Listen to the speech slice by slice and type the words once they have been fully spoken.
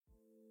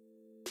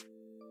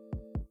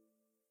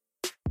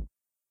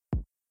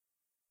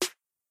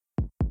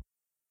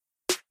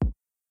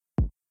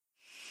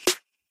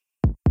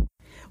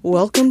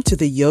Welcome to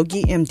the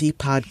Yogi MD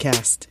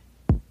podcast.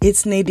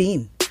 It's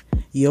Nadine,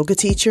 yoga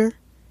teacher,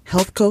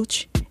 health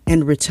coach,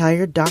 and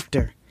retired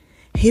doctor,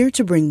 here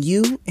to bring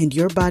you and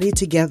your body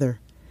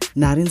together,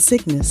 not in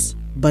sickness,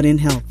 but in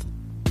health.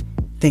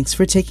 Thanks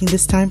for taking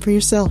this time for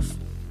yourself.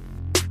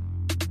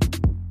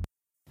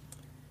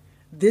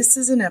 This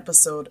is an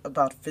episode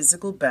about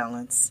physical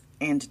balance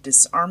and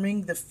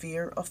disarming the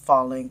fear of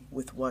falling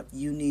with what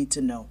you need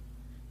to know: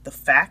 the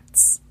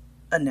facts,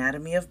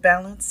 anatomy of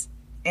balance,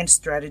 and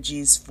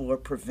strategies for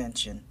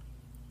prevention.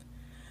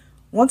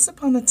 Once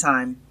upon a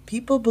time,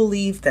 people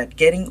believed that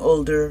getting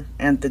older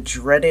and the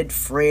dreaded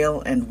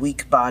frail and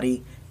weak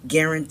body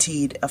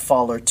guaranteed a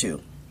fall or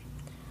two.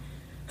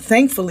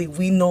 Thankfully,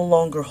 we no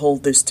longer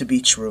hold this to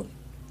be true.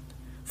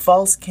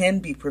 Falls can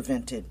be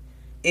prevented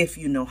if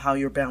you know how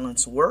your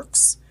balance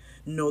works,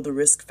 know the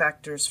risk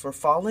factors for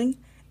falling,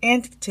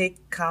 and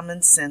take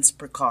common sense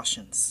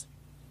precautions.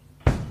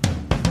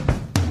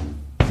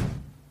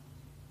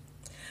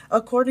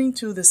 According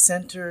to the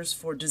Centers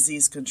for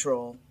Disease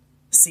Control,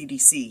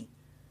 CDC,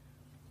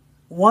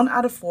 1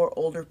 out of 4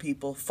 older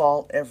people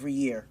fall every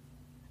year.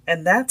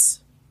 And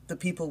that's the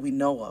people we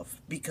know of,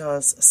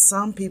 because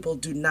some people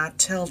do not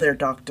tell their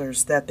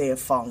doctors that they have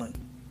fallen.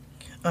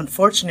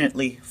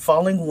 Unfortunately,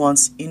 falling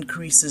once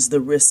increases the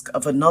risk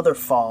of another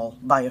fall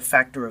by a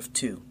factor of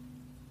 2.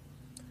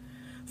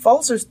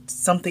 Falls are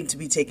something to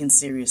be taken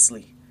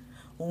seriously.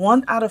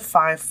 1 out of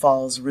 5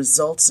 falls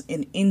results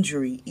in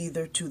injury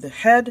either to the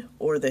head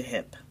or the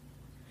hip.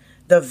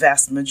 The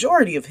vast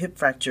majority of hip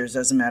fractures,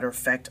 as a matter of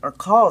fact, are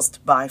caused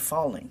by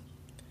falling.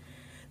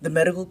 The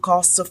medical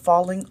costs of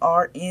falling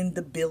are in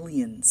the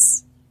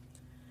billions.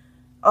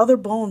 Other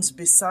bones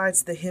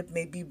besides the hip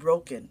may be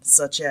broken,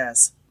 such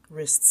as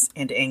wrists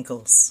and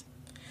ankles.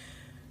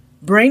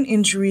 Brain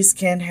injuries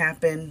can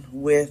happen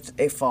with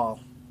a fall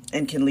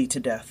and can lead to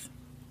death.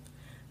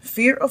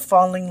 Fear of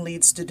falling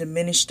leads to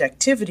diminished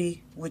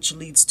activity, which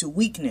leads to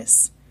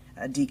weakness.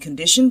 A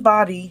deconditioned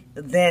body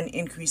then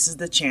increases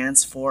the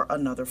chance for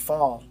another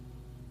fall.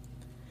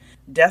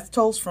 Death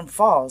tolls from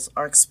falls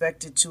are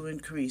expected to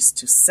increase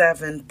to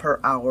 7 per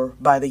hour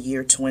by the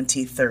year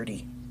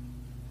 2030.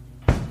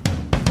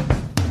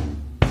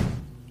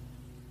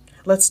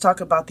 Let's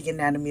talk about the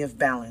anatomy of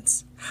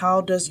balance.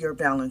 How does your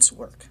balance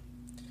work?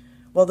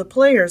 Well, the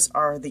players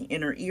are the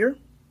inner ear,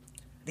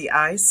 the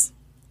eyes,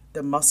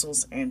 the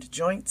muscles and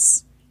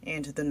joints,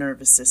 and the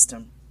nervous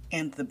system,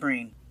 and the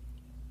brain.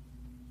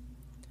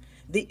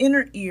 The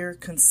inner ear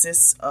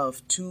consists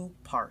of 2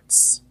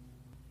 parts: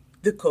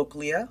 the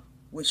cochlea,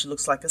 which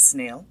looks like a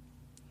snail,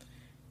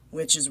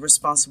 which is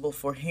responsible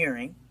for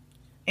hearing,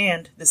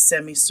 and the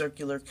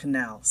semicircular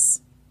canals.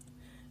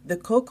 The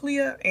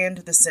cochlea and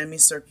the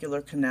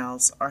semicircular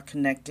canals are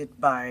connected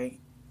by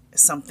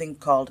something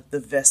called the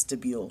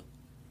vestibule.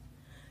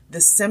 The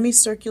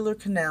semicircular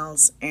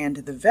canals and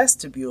the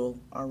vestibule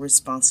are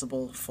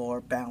responsible for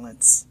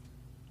balance.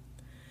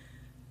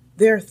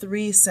 There are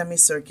 3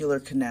 semicircular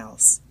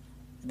canals.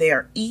 They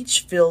are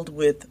each filled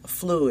with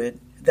fluid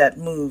that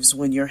moves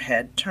when your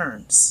head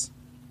turns.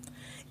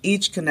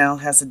 Each canal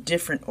has a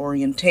different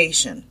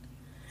orientation,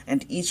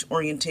 and each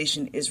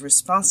orientation is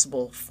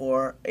responsible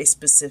for a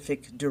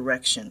specific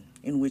direction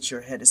in which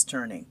your head is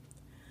turning.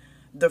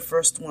 The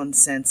first one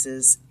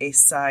senses a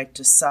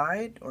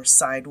side-to-side or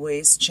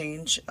sideways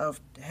change of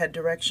head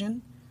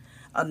direction.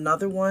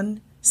 Another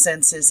one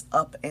senses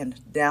up and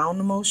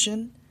down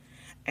motion.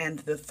 And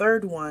the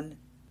third one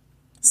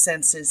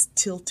senses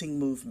tilting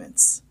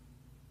movements.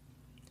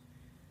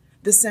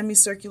 The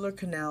semicircular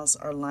canals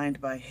are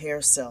lined by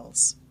hair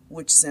cells,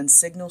 which send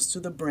signals to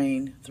the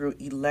brain through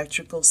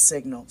electrical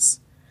signals.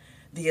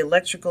 The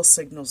electrical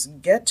signals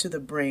get to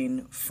the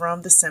brain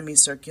from the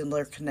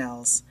semicircular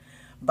canals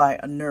by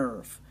a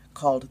nerve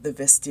called the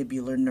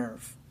vestibular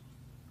nerve.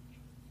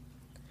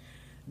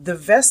 The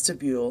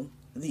vestibule,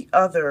 the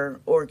other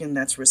organ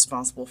that's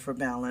responsible for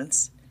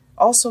balance,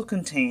 also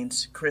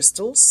contains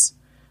crystals,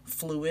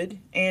 fluid,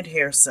 and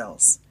hair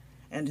cells,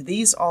 and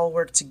these all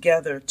work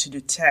together to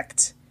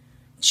detect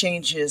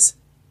changes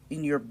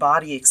in your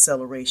body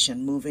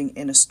acceleration moving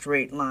in a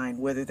straight line,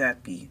 whether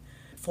that be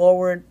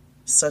forward,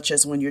 such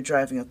as when you're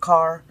driving a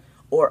car,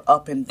 or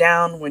up and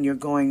down when you're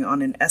going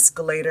on an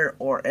escalator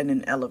or in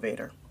an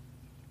elevator.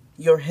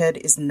 Your head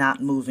is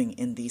not moving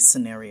in these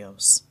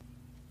scenarios.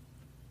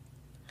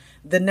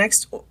 The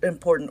next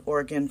important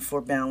organ for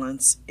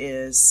balance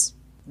is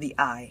the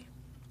eye.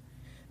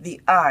 The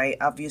eye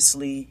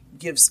obviously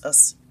gives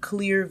us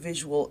clear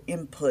visual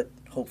input,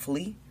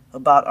 hopefully,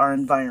 about our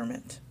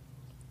environment.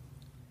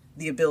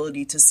 The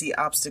ability to see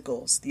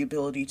obstacles, the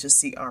ability to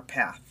see our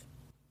path.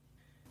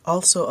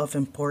 Also of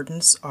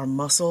importance are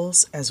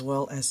muscles as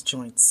well as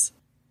joints.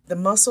 The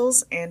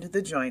muscles and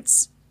the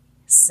joints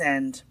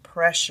send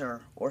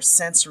pressure or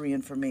sensory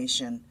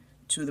information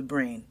to the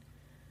brain,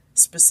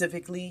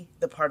 specifically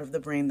the part of the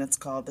brain that's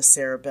called the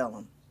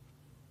cerebellum.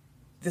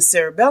 The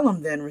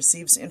cerebellum then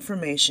receives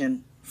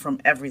information from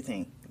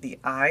everything: the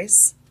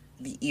eyes,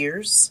 the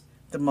ears,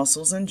 the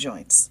muscles and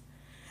joints.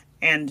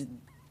 And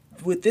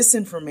with this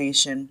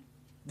information,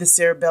 The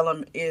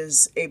cerebellum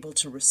is able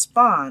to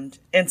respond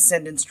and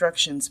send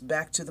instructions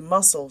back to the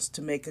muscles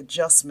to make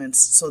adjustments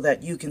so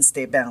that you can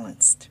stay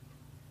balanced.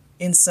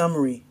 In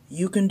summary,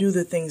 you can do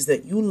the things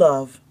that you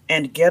love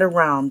and get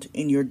around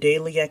in your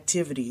daily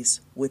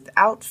activities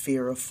without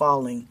fear of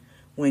falling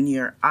when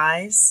your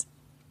eyes,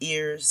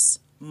 ears,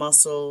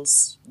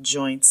 muscles,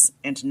 joints,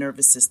 and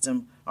nervous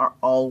system are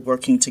all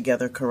working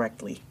together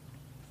correctly.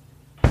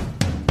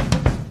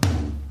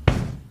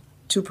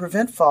 To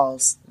prevent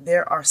falls,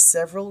 there are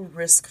several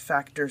risk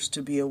factors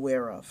to be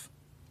aware of.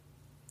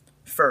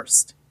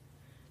 First,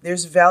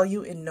 there's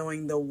value in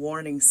knowing the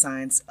warning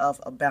signs of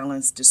a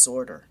balance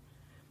disorder.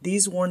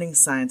 These warning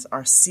signs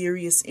are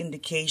serious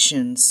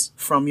indications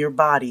from your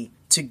body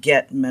to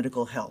get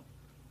medical help.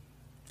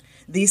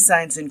 These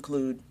signs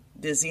include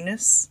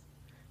dizziness,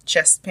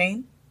 chest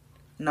pain,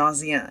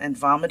 nausea and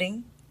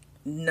vomiting,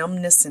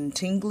 numbness and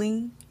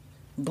tingling,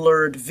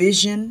 blurred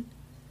vision,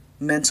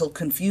 mental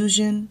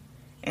confusion,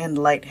 and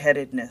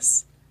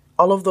lightheadedness.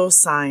 All of those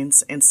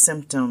signs and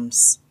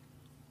symptoms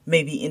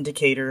may be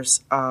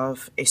indicators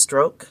of a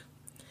stroke,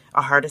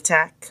 a heart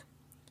attack,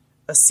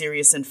 a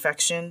serious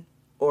infection,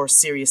 or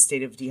serious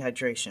state of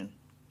dehydration.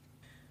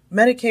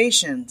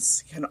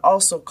 Medications can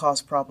also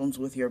cause problems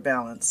with your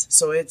balance,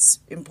 so it's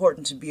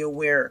important to be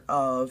aware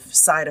of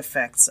side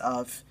effects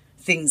of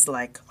things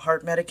like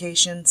heart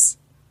medications,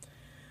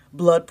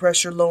 blood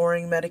pressure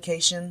lowering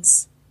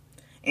medications,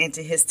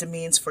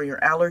 antihistamines for your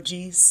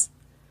allergies,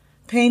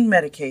 pain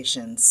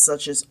medications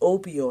such as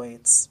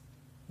opioids,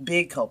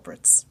 big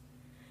culprits,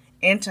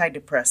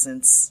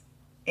 antidepressants,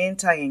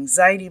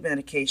 anti-anxiety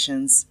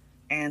medications,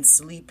 and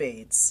sleep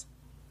aids.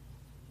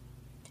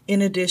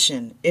 In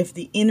addition, if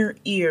the inner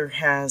ear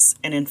has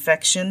an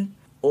infection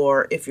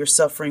or if you're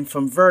suffering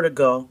from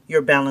vertigo,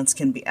 your balance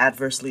can be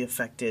adversely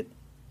affected.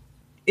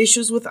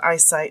 Issues with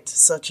eyesight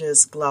such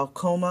as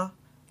glaucoma,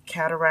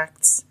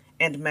 cataracts,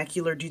 and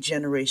macular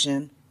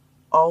degeneration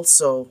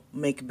also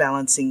make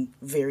balancing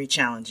very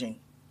challenging.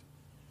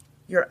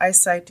 Your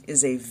eyesight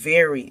is a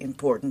very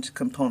important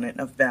component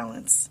of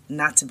balance,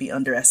 not to be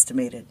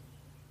underestimated.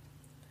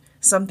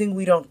 Something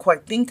we don't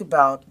quite think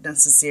about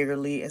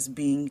necessarily as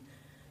being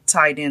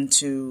tied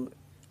into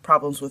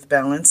problems with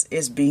balance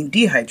is being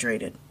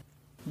dehydrated.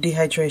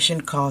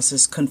 Dehydration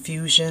causes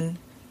confusion,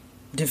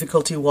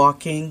 difficulty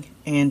walking,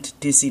 and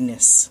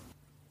dizziness.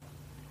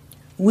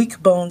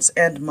 Weak bones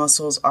and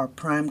muscles are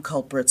prime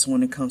culprits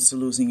when it comes to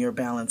losing your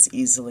balance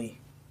easily.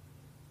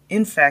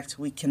 In fact,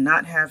 we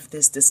cannot have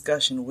this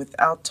discussion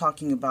without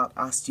talking about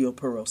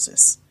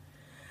osteoporosis.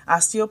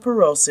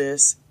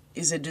 Osteoporosis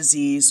is a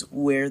disease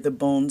where the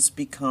bones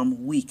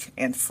become weak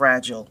and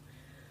fragile,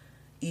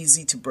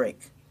 easy to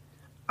break.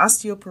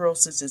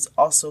 Osteoporosis is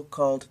also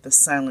called the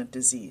silent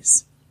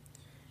disease.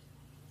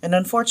 And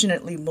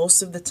unfortunately,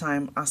 most of the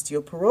time,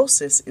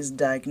 osteoporosis is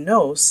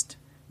diagnosed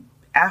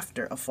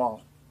after a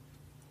fall.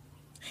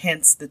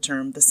 Hence the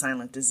term the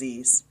silent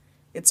disease.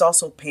 It's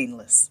also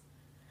painless.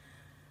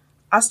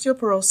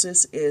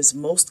 Osteoporosis is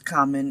most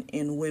common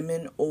in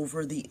women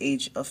over the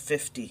age of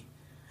 50,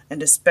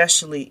 and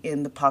especially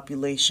in the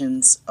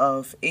populations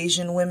of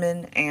Asian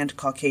women and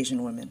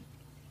Caucasian women.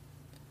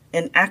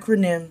 An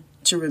acronym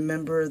to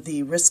remember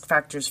the risk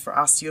factors for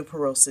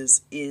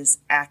osteoporosis is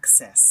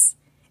ACCESS,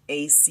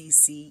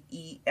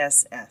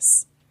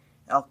 ACCESS.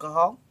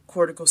 Alcohol,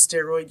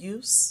 corticosteroid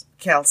use,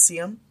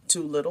 calcium,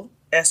 too little,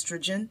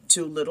 estrogen,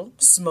 too little,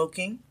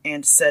 smoking,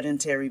 and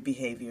sedentary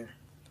behavior.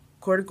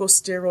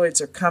 Corticosteroids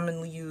are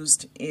commonly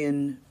used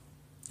in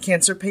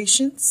cancer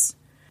patients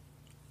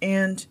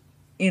and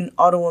in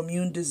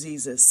autoimmune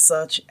diseases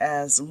such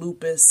as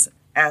lupus,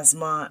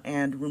 asthma,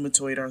 and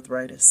rheumatoid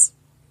arthritis,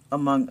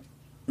 among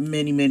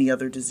many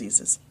other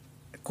diseases.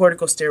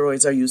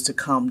 Corticosteroids are used to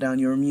calm down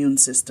your immune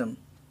system.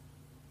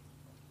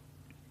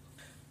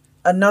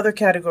 Another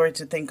category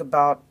to think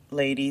about,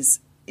 ladies,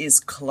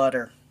 is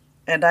clutter.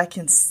 And I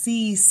can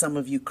see some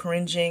of you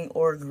cringing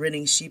or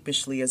grinning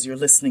sheepishly as you're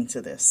listening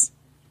to this.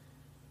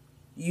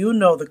 You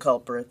know the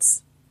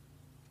culprits.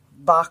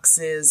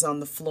 Boxes on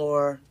the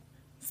floor,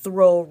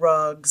 throw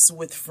rugs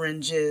with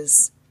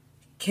fringes,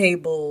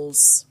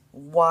 cables,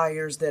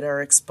 wires that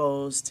are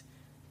exposed,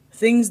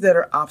 things that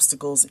are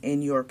obstacles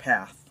in your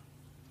path.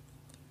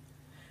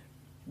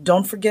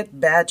 Don't forget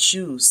bad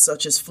shoes,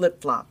 such as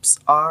flip-flops,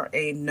 are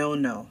a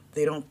no-no.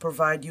 They don't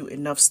provide you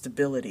enough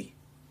stability.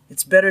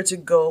 It's better to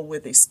go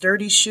with a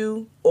sturdy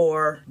shoe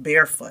or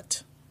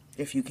barefoot,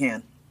 if you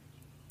can.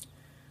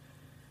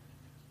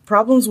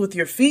 Problems with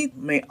your feet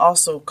may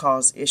also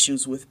cause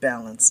issues with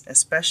balance,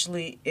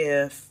 especially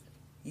if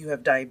you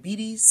have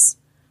diabetes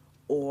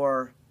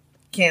or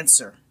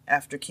cancer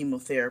after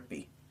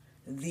chemotherapy.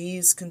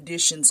 These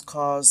conditions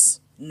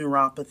cause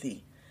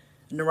neuropathy.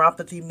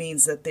 Neuropathy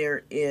means that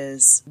there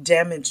is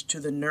damage to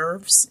the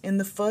nerves in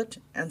the foot,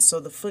 and so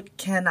the foot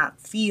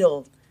cannot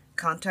feel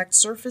contact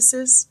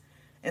surfaces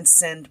and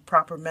send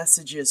proper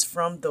messages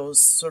from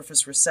those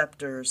surface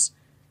receptors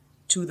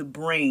to the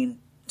brain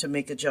to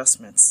make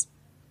adjustments.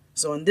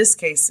 So in this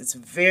case, it's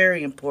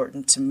very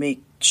important to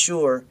make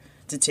sure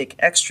to take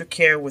extra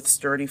care with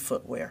sturdy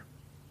footwear.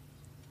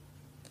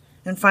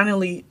 And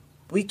finally,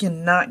 we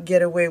cannot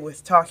get away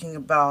with talking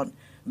about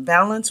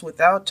balance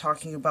without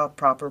talking about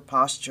proper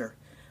posture.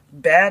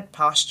 Bad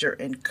posture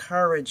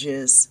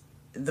encourages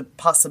the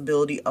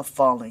possibility of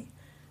falling.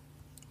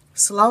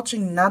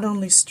 Slouching not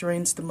only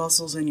strains the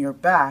muscles in your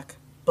back,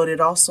 but it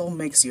also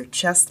makes your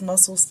chest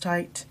muscles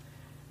tight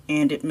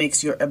and it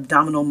makes your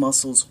abdominal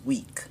muscles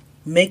weak,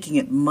 making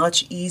it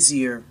much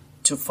easier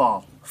to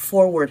fall.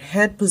 Forward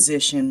head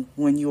position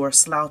when you are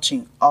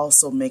slouching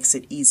also makes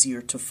it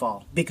easier to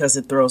fall because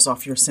it throws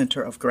off your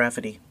center of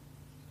gravity.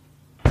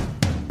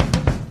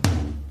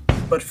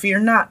 But fear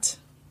not,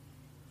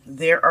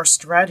 there are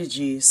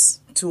strategies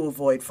to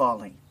avoid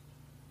falling.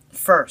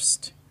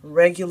 First,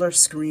 regular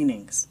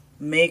screenings.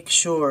 Make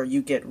sure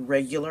you get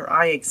regular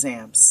eye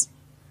exams,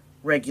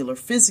 regular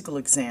physical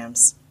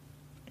exams,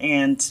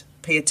 and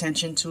pay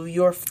attention to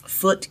your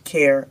foot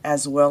care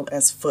as well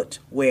as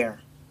footwear.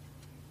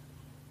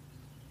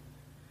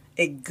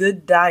 A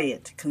good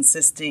diet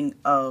consisting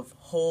of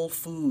whole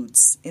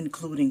foods,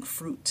 including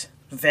fruit,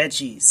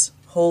 veggies,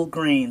 whole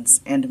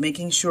grains, and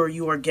making sure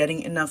you are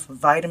getting enough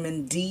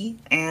vitamin D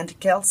and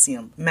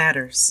calcium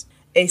matters.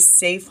 A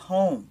safe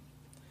home.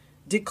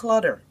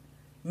 Declutter.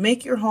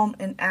 Make your home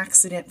an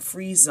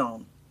accident-free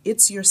zone.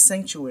 It's your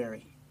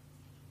sanctuary.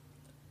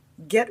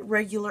 Get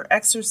regular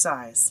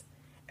exercise,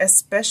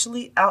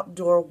 especially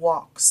outdoor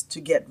walks to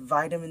get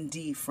vitamin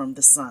D from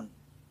the sun.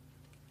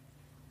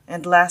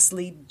 And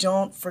lastly,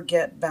 don't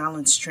forget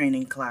balance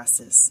training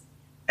classes,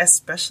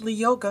 especially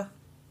yoga.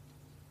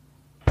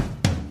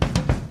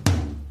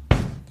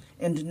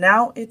 And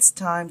now it's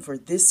time for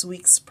this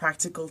week's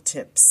practical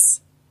tips.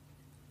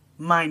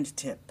 Mind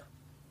tip.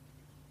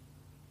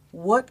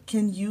 What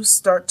can you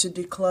start to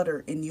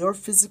declutter in your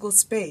physical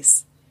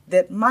space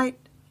that might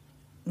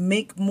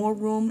make more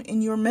room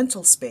in your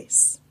mental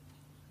space?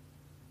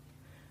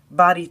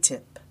 Body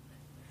tip.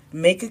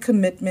 Make a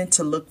commitment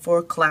to look for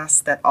a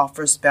class that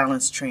offers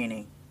balance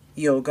training,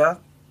 yoga,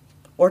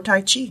 or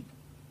Tai Chi.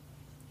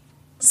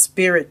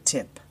 Spirit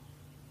tip.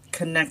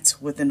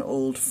 Connect with an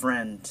old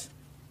friend.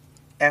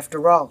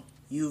 After all,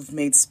 you've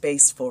made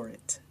space for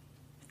it.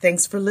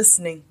 Thanks for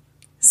listening.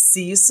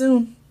 See you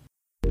soon.